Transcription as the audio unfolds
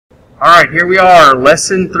Alright, here we are,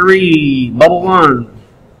 lesson 3, bubble 1.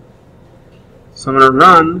 So I'm going to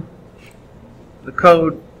run the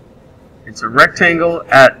code. It's a rectangle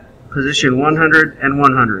at position 100 and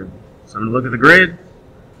 100. So I'm going to look at the grid.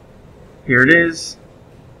 Here it is,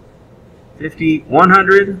 50,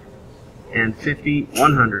 100, and 50,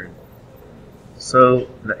 100. So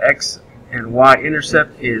the X and Y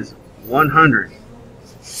intercept is 100.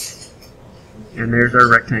 And there's our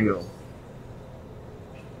rectangle.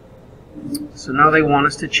 So now they want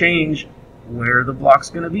us to change where the block's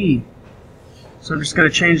going to be. So I'm just going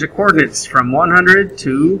to change the coordinates from 100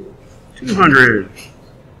 to 200.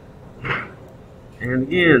 And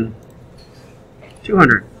again,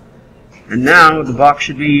 200. And now the box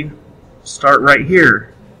should be start right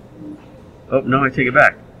here. Oh, no, I take it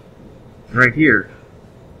back. Right here.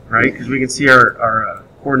 Right? Because we can see our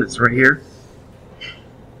coordinates right here.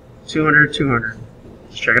 200, 200.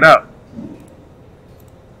 Let's check it out.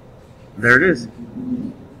 There it is.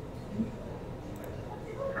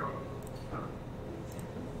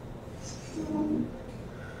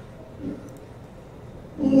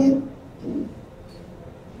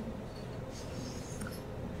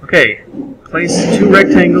 Okay, place 2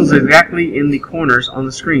 rectangles exactly in the corners on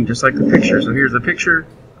the screen, just like the picture. So here's the picture.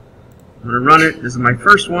 I'm going to run it. This is my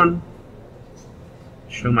first one.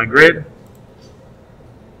 Show my grid.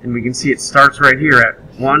 And we can see it starts right here at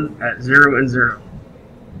 1, at 0, and 0.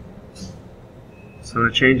 So I'm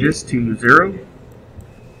going to change this to 0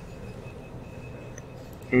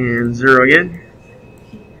 and 0 again.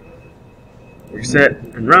 Reset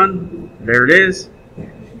and run. There it is.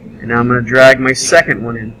 And now I'm going to drag my second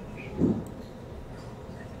one in.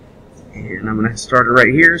 And I'm going to start it right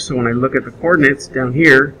here. So when I look at the coordinates down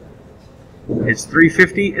here, it's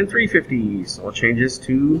 350 and 350. So I'll change this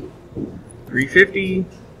to 350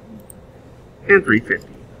 and 350.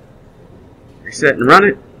 Reset and run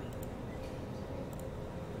it.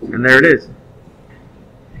 And there it is.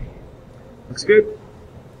 Looks good.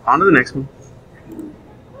 On to the next one.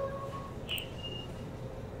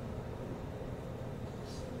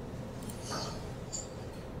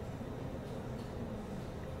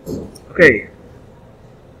 Okay.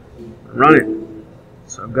 Run it.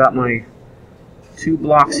 So I've got my 2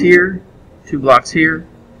 blocks here, 2 blocks here.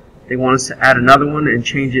 They want us to add another one and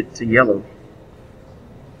change it to yellow.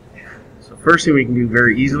 So first thing we can do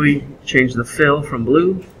very easily, change the fill from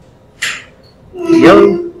blue to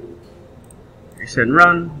yellow. Reset and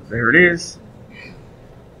run. There it is.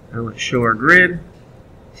 Now let's show our grid.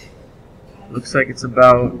 Looks like it's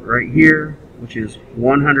about right here, which is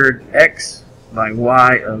 100x by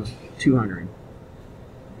y of 200.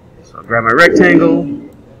 So I'll grab my rectangle.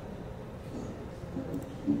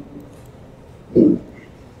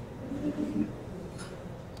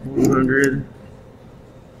 $100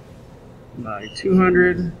 by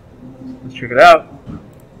 200. Let's check it out.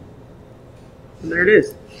 And there it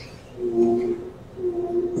is.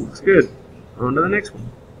 Looks good. On to the next one.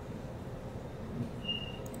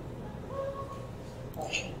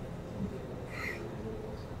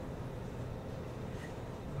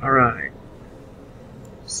 Alright.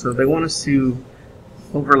 So they want us to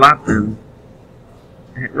overlap them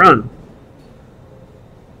and hit run.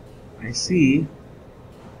 I see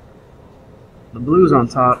the blue's on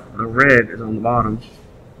top, the red is on the bottom.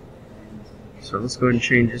 So let's go ahead and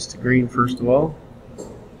change this to green first of all.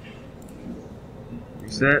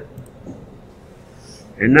 Reset.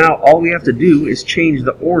 And now all we have to do is change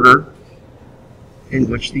the order in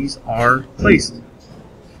which these are placed.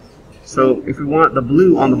 So if we want the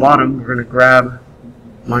blue on the bottom, we're going to grab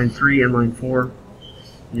line 3 and line 4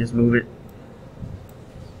 and just move it.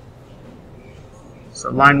 So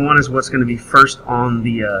line 1 is what's going to be first on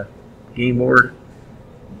the game board,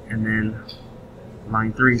 and then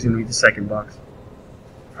line 3 is going to be the second box.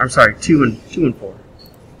 I'm sorry, 2 and 4.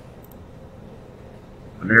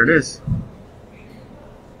 And there it is.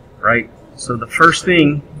 Right? So the first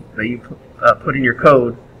thing that you put in your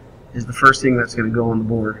code is the first thing that's going to go on the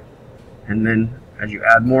board. And then as you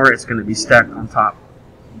add more, it's going to be stacked on top.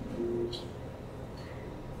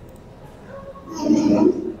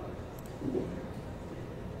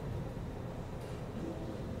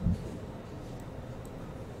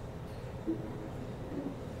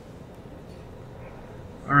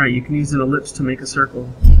 Alright, you can use an ellipse to make a circle.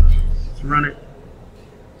 Let's run it.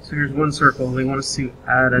 So here's one circle. They want us to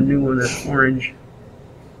add a new one that's orange.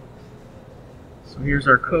 So here's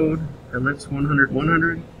our code. Ellipse 100,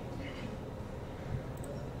 100.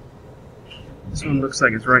 This one looks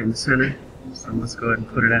like it's right in the center. So let's go ahead and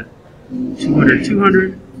put it at 200,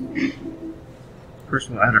 200. First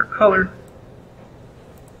we'll add our color.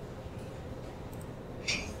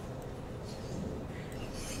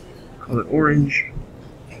 Call it orange.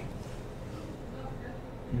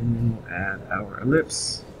 And then we'll add our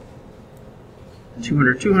ellipse.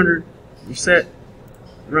 200, 200. Reset.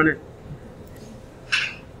 Run it.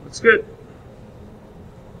 Looks good.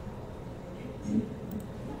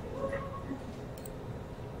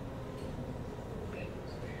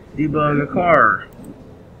 Debug a car.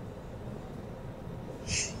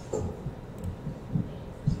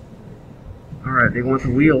 Alright, they want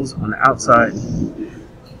the wheels on the outside.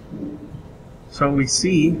 So we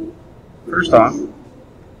see, first off,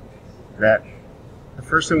 that the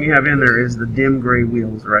first thing we have in there is the dim gray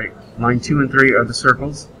wheels, right? Line 2 and 3 are the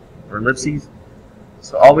circles, or ellipses.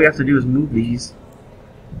 So all we have to do is move these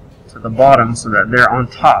to the bottom so that they're on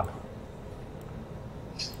top.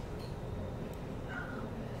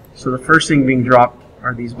 So the first thing being dropped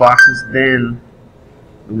are these boxes, then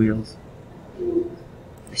the wheels.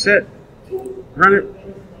 Reset. Run it.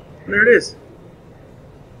 And there it is.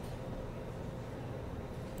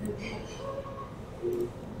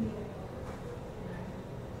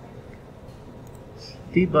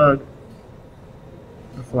 Debug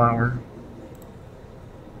the flower.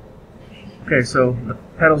 Okay, so the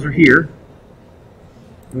petals are here,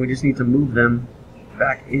 and we just need to move them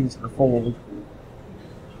back into the fold.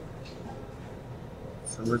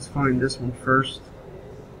 So let's find this one first.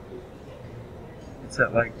 It's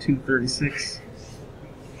at like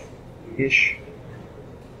 236-ish.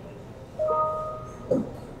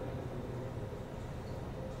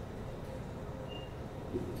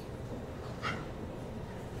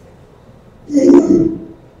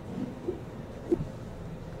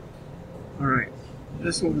 Alright,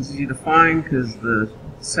 this one is easy to find because the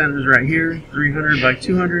center is right here, 300 by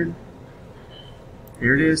 200.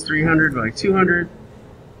 Here it is, 300 by 200.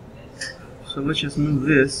 So let's just move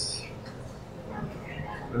this.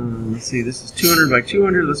 Let's see, this is 200 by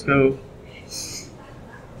 200. Let's go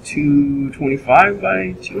 225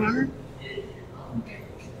 by 200.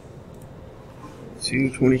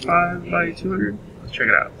 225 by 200. Let's check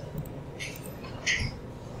it out.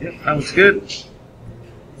 Yep, that looks good.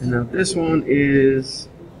 And now this one is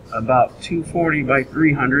about 240 by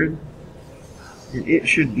 300. And it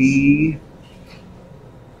should be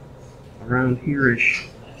around here-ish.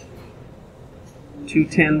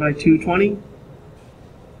 210 by 220.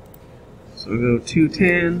 So we'll go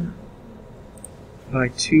 210 by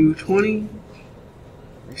 220.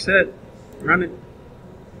 Reset. Run it.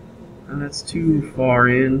 And that's too far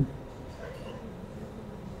in.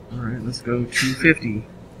 Alright, let's go 250.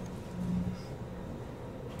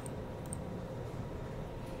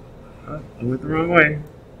 Oh, I went the wrong way.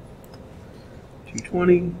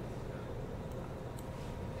 220.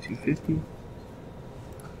 250.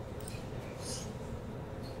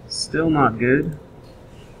 Still not good.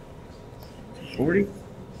 240.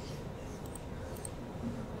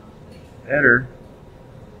 Better.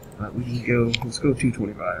 But we can go, let's go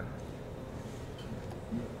 225.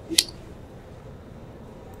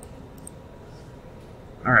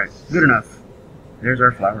 Alright, good enough. There's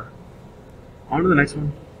our flower. On to the next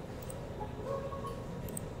one.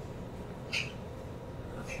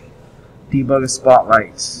 Debug a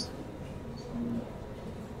spotlight.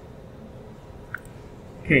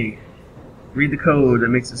 Okay, read the code that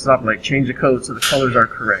makes the spotlight. Change the code so the colors are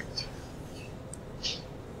correct.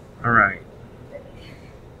 Alright.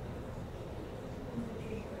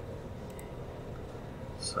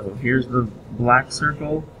 So here's the black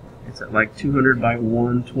circle. It's at like 200 by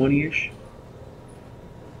 120-ish.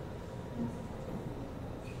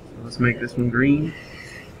 So let's make this one green.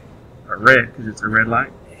 Or red, because it's a red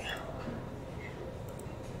light.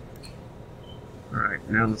 Alright,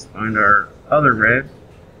 now let's find our other red.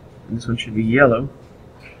 And this one should be yellow.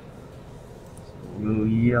 So we'll go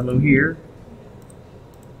yellow here.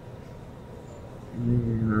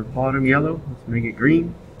 And then our bottom yellow, let's make it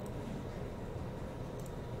green.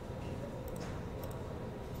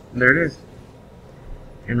 And there it is.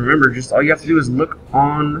 And remember, just all you have to do is look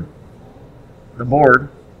on the board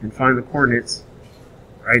and find the coordinates.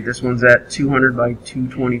 Right, this one's at 200 by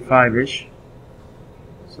 225-ish.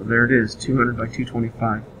 So there it is, 200 by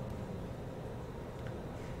 225.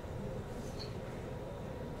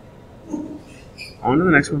 On to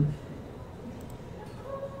the next one.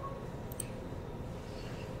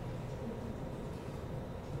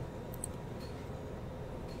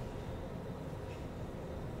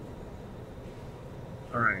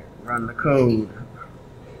 Alright, run the code.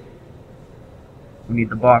 We need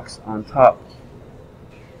the box on top.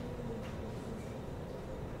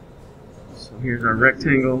 So here's our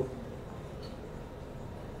rectangle.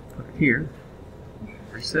 Put it here.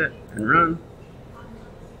 Reset and run.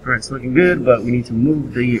 Alright, it's looking good, but we need to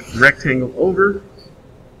move the rectangle over.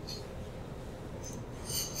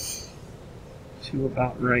 to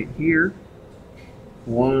about right here.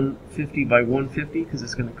 150 by 150 because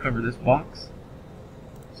it's going to cover this box.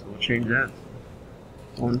 So we'll change that.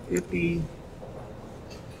 150 by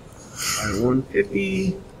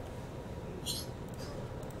 150.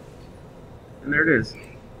 And there it is.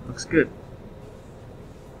 Looks good.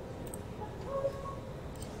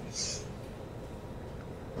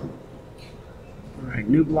 Alright,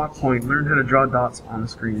 new block point. Learn how to draw dots on the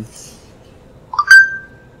screen.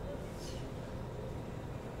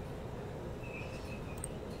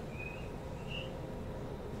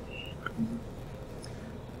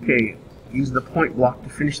 Okay, use the point block to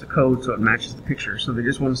finish the code so it matches the picture. So they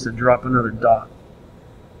just want us to drop another dot.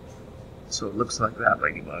 So it looks like that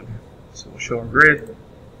ladybug. So we'll show our grid.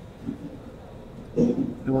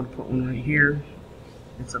 We want to put one right here.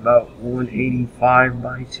 It's about 185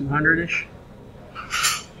 by 200-ish.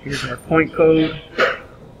 Here's our point code.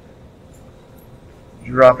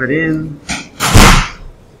 Drop it in.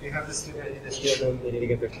 If you have the student in this field, they need to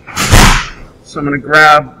get there. So I'm going to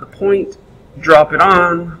grab the point, drop it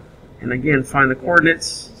on, and again find the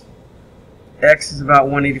coordinates. X is about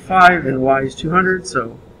 185 and Y is 200,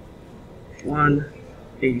 so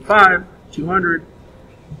 185, 200,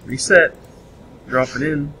 reset, drop it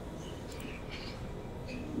in.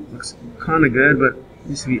 Looks kind of good, but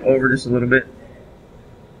needs to be over just a little bit.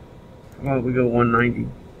 How about we go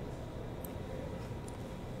 190?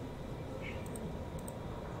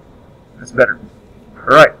 That's better.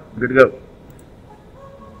 Alright, good to go.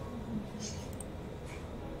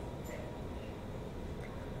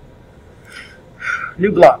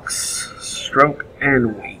 New blocks, stroke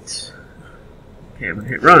and weight. Okay, I'm going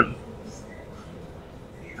to hit run.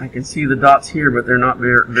 I can see the dots here, but they're not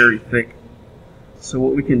very thick. So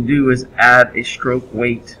what we can do is add a stroke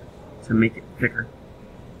weight to make it thicker.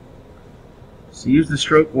 So use the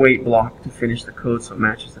stroke weight block to finish the code so it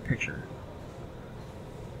matches the picture.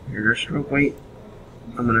 Here's our stroke weight.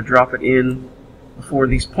 I'm going to drop it in before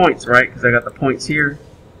these points, right? Because I got the points here.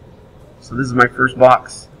 So this is my first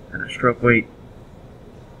box and a stroke weight.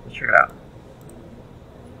 Let's check it out.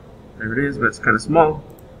 There it is, but it's kind of small.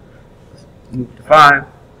 Let's move to 5.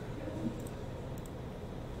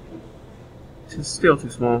 It's still too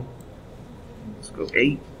small. Let's go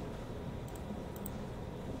 8.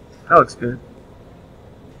 That looks good.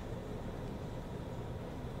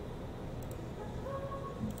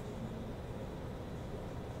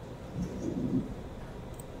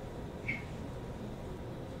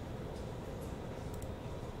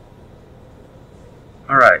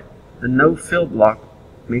 Alright, the no fill block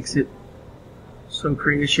makes it so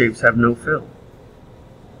creative shapes have no fill.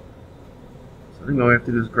 So I think all we have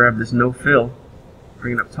to do is grab this no fill,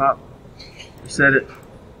 bring it up top, reset it,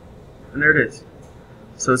 and there it is.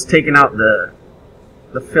 So it's taking out the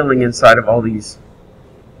filling inside of all these.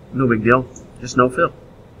 No big deal, just no fill.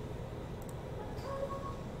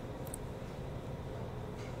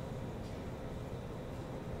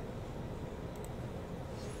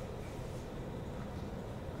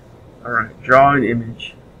 Alright, draw an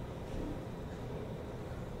image.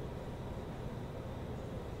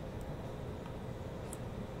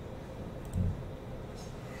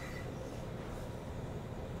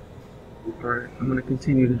 Alright, I'm going to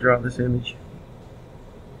continue to draw this image.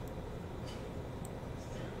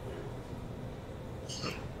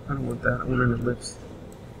 I don't want that, I want an ellipse.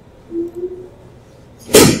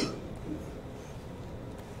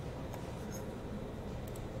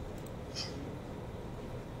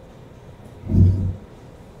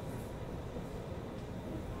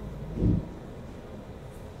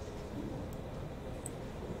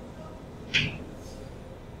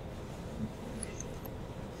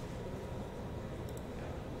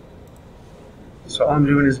 So all I'm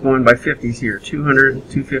doing is going by 50s here. 200,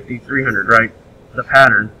 250, 300, right? The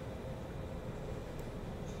pattern.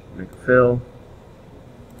 Make a fill.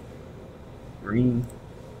 Green.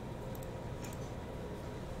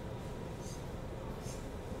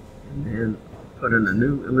 And then I'll put in a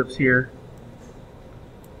new ellipse here.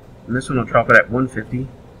 And this one I'll drop it at 150.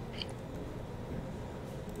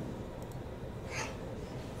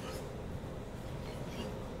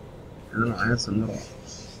 And then I'll add some little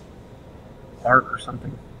art or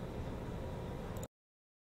something.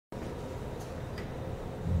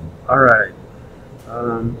 Alright,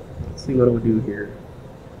 let's see what we'll do here.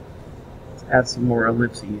 Let's add some more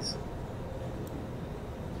ellipses.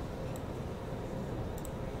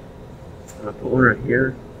 I'm going to put one right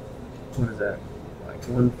here. What is that? Like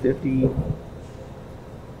 150?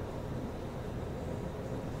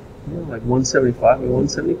 Yeah, like 175 by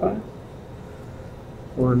 175?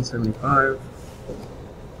 175.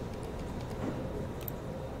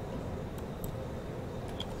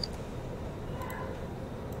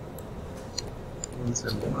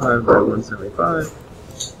 175 by 175.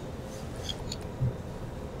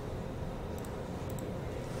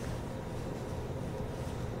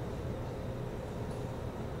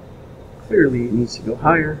 Clearly it needs to go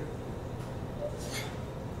higher.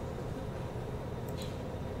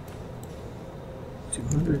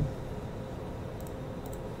 $200.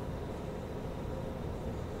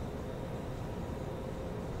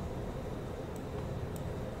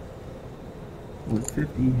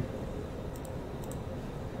 $150.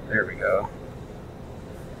 There we go.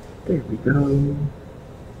 There we go.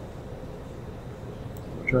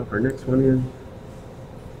 We'll drop our next one in.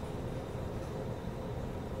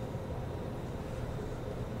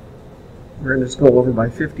 We're going to just go over by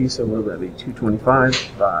 50, so what will that be?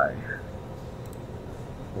 225 by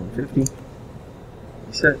 150.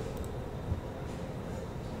 Reset.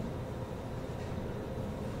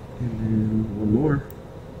 And then one more.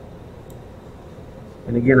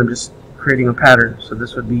 And again, I'm just creating a pattern. So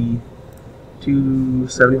this would be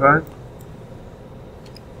 275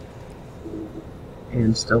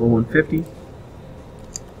 and still a 150.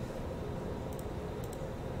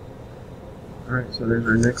 Alright, so there's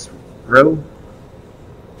our next row.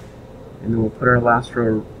 And then we'll put our last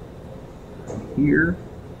row here.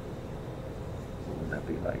 What would that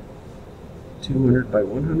be like? 200 by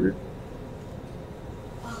 100?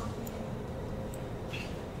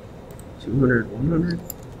 200, 100.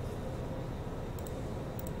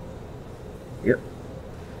 Yep.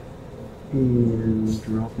 And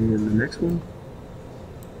drop in the next one.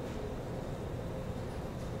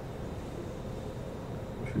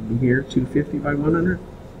 Should be here, 250 by 100.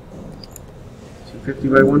 250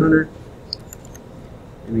 by 100.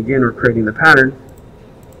 And again, we're creating the pattern.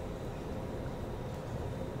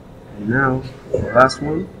 And now, the last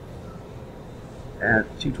one at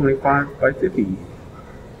 225 by 50.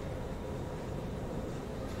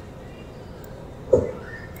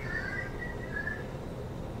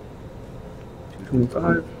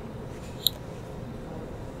 25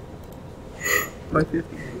 by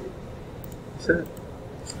 50. Set.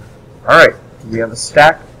 Alright, we have a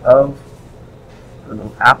stack of, I don't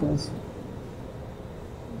know, apples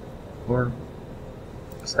or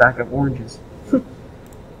a stack of oranges.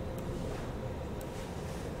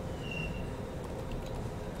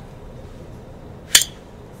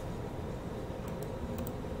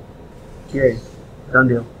 Okay, done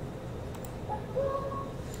deal.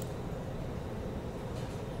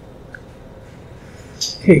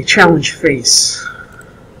 Okay, challenge face.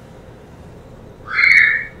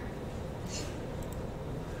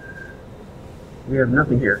 We have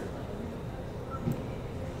nothing here.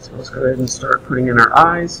 So let's go ahead and start putting in our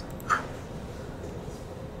eyes.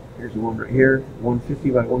 Here's one right here,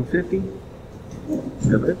 150 by 150.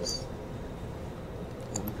 The lips.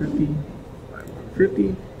 150 by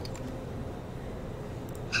 150.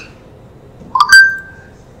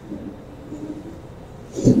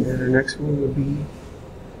 And our next one would be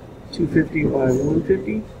 250 by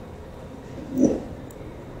 150.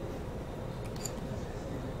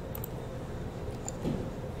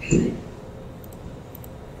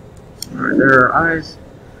 Alright, there are our eyes.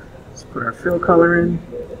 Let's put our fill color in.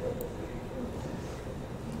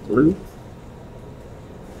 Blue.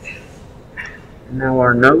 And now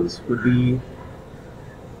our nose would be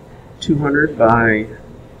 200 by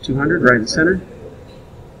 200 right in the center.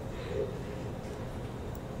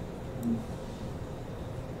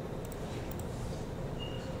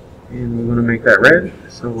 And we want to make that red,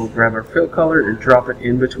 so we'll grab our fill color and drop it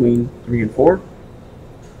in between 3 and 4.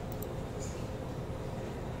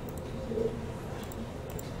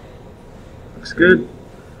 Looks good.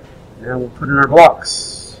 Now we'll put in our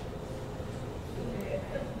blocks.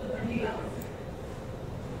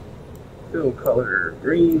 Fill color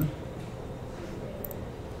green.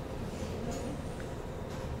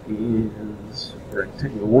 And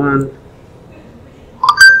rectangle 1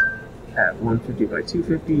 at 150 by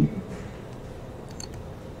 250.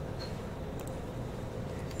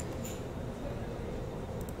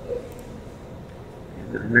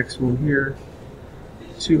 And then our next one here,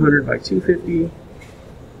 200 by 250.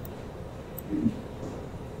 And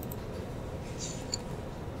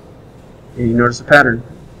you notice the pattern,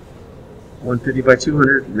 150 by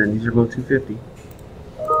 200, and then these are both 250.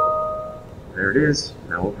 There it is.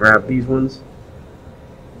 Now we'll grab these ones,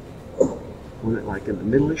 put it like in the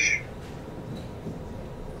middle-ish.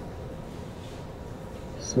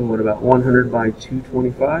 So what about 100 by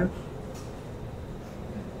 225?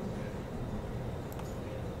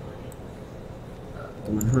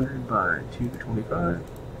 $100 by 225.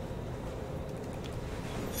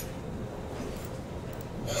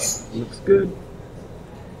 Looks good.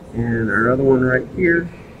 And our other one right here,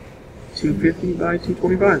 250 by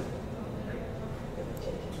 225.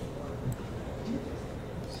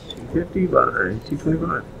 250 by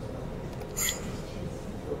 225.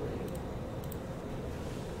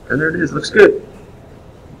 And there it is. Looks good.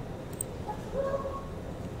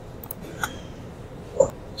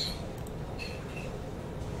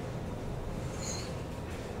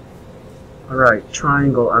 Alright,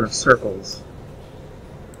 triangle out of circles.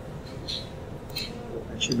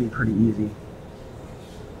 That should be pretty easy.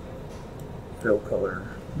 Fill color.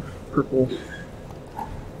 Purple.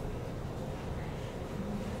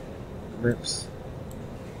 Lips.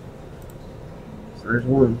 So there's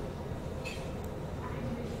one.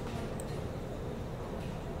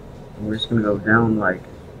 And we're just going to go down like,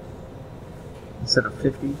 instead of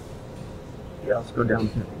 50, yeah, let's go down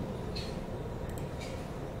 50.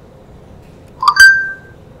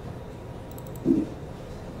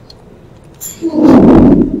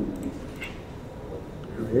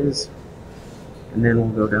 There it is. And then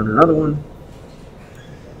we'll go down another one.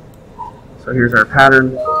 So here's our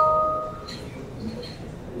pattern.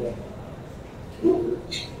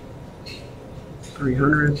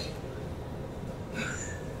 $300,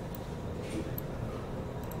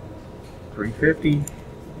 $350,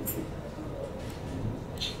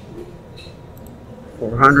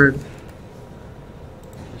 $400.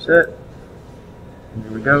 That's it. And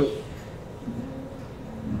there we go.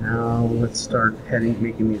 Now let's start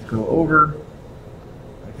making these go over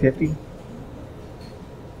by 50.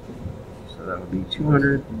 So that would be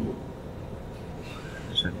 200.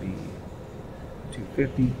 This would be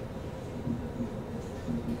 250.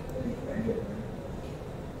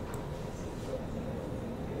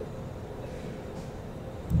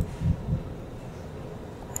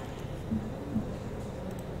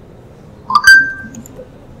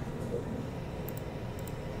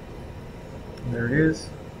 There it is.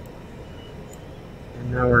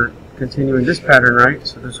 And now we're continuing this pattern, right?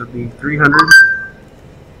 So this would be 300.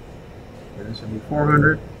 And this would be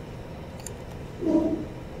 400.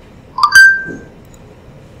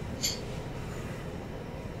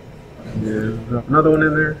 And then we'll drop another one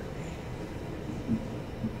in there.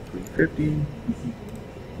 350.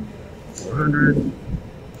 400.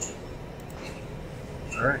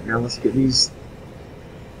 Alright, now let's get these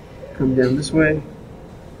come down this way.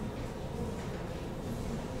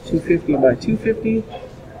 250 by 250.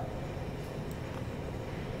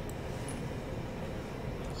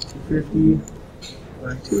 250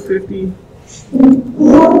 by 250.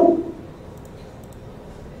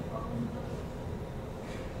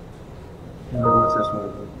 And then what's this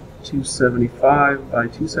one? 275 by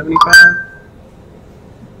 275.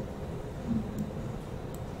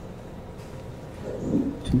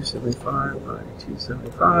 275 by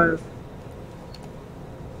 275.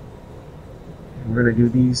 And we're going to do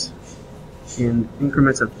these in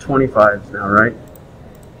increments of 25s now, right?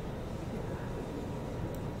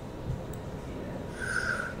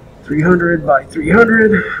 $300 by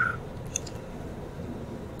 $300.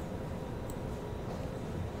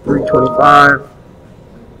 $325.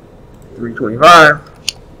 $325.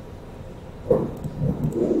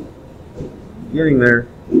 Getting there.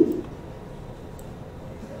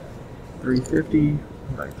 $350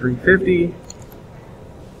 by $350.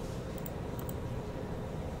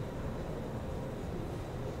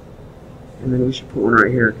 And then we should put one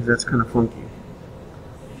right here because that's kind of funky.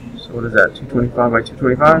 So what is that? 225 by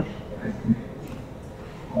 225?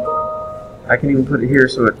 I can even put it here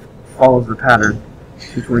so it follows the pattern.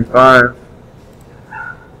 225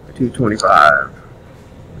 by 225.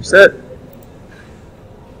 Reset. And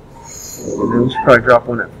then we should probably drop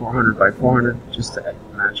one at 400 by 400 just to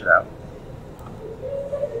match it out.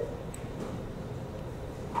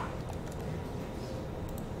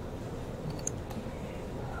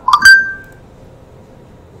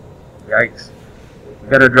 Yikes. We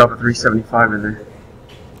gotta drop a 375 in there.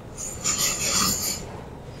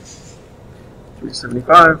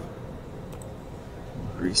 375.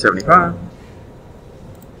 375.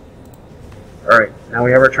 Alright, now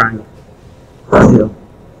we have our triangle. Good deal.